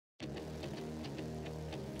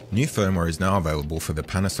New firmware is now available for the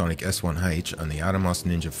Panasonic S1H and the Atomos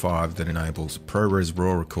Ninja 5 that enables ProRes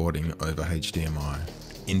RAW recording over HDMI.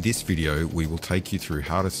 In this video, we will take you through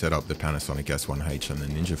how to set up the Panasonic S1H and the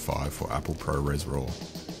Ninja 5 for Apple ProRes RAW.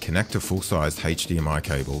 Connect a full-sized HDMI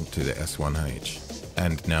cable to the S1H,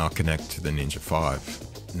 and now connect to the Ninja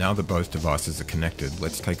 5. Now that both devices are connected,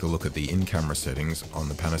 let's take a look at the in-camera settings on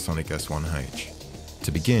the Panasonic S1H.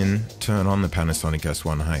 To begin, turn on the Panasonic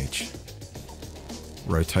S1H.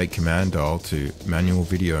 Rotate command dial to manual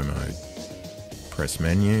video mode. Press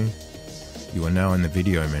menu. You are now in the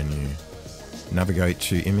video menu. Navigate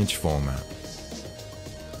to image format.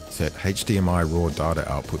 Set HDMI raw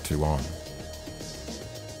data output to on.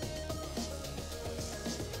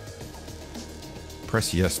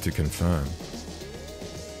 Press yes to confirm.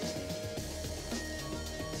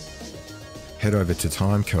 Head over to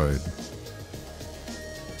timecode.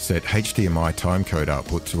 Set HDMI timecode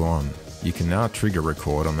output to on. You can now trigger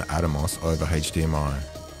record on the Atomos over HDMI.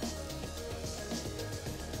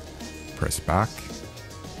 Press back.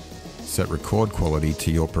 Set record quality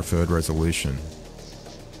to your preferred resolution.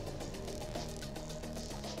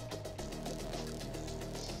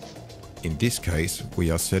 In this case,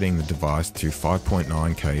 we are setting the device to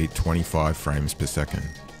 5.9K 25 frames per second.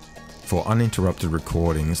 For uninterrupted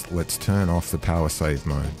recordings, let's turn off the power save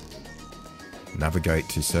mode. Navigate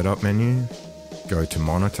to Setup menu, go to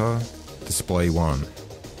Monitor, Display 1,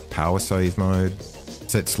 Power Save mode,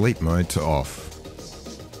 set Sleep mode to off.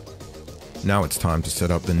 Now it's time to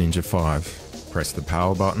set up the Ninja 5. Press the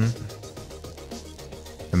power button.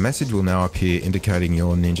 A message will now appear indicating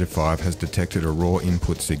your Ninja 5 has detected a raw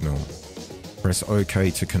input signal. Press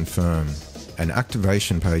OK to confirm. An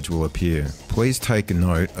activation page will appear. Please take a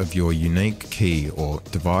note of your unique key or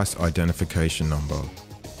device identification number.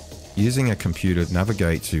 Using a computer,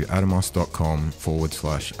 navigate to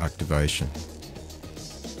atomos.com/activation.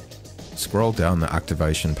 Scroll down the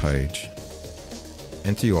activation page.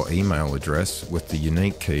 Enter your email address with the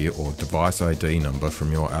unique key or device ID number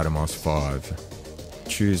from your Atomos 5.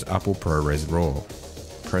 Choose Apple ProRes RAW.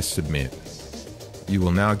 Press Submit. You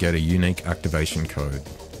will now get a unique activation code.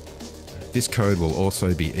 This code will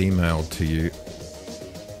also be emailed to you.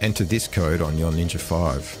 Enter this code on your Ninja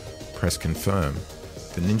 5. Press Confirm.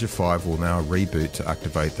 The Ninja 5 will now reboot to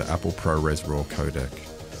activate the Apple ProRes RAW codec.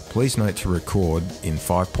 Please note to record in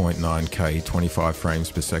 5.9K 25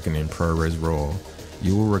 frames per second in ProRes RAW,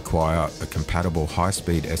 you will require a compatible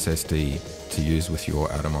high-speed SSD to use with your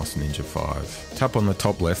Atomos Ninja 5. Tap on the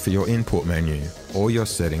top left for your input menu. All your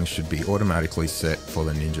settings should be automatically set for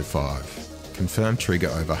the Ninja 5. Confirm trigger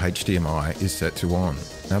over HDMI is set to on.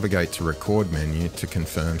 Navigate to Record menu to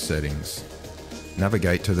confirm settings.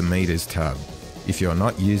 Navigate to the Meters tab. If you are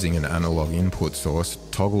not using an analog input source,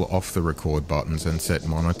 toggle off the record buttons and set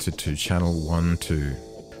monitor to channel 1, 2.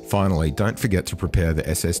 Finally, don't forget to prepare the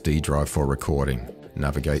SSD drive for recording.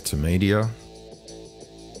 Navigate to Media.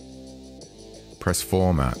 Press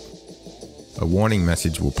Format. A warning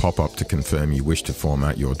message will pop up to confirm you wish to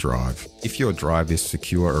format your drive. If your drive is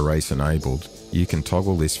Secure Erase enabled, you can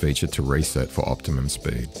toggle this feature to reset for optimum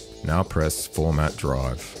speed. Now press Format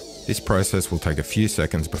Drive. This process will take a few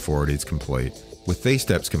seconds before it is complete. With these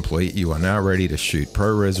steps complete, you are now ready to shoot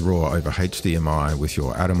ProRes RAW over HDMI with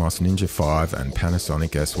your Atomos Ninja 5 and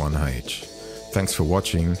Panasonic S1H. Thanks for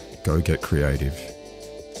watching. Go get creative.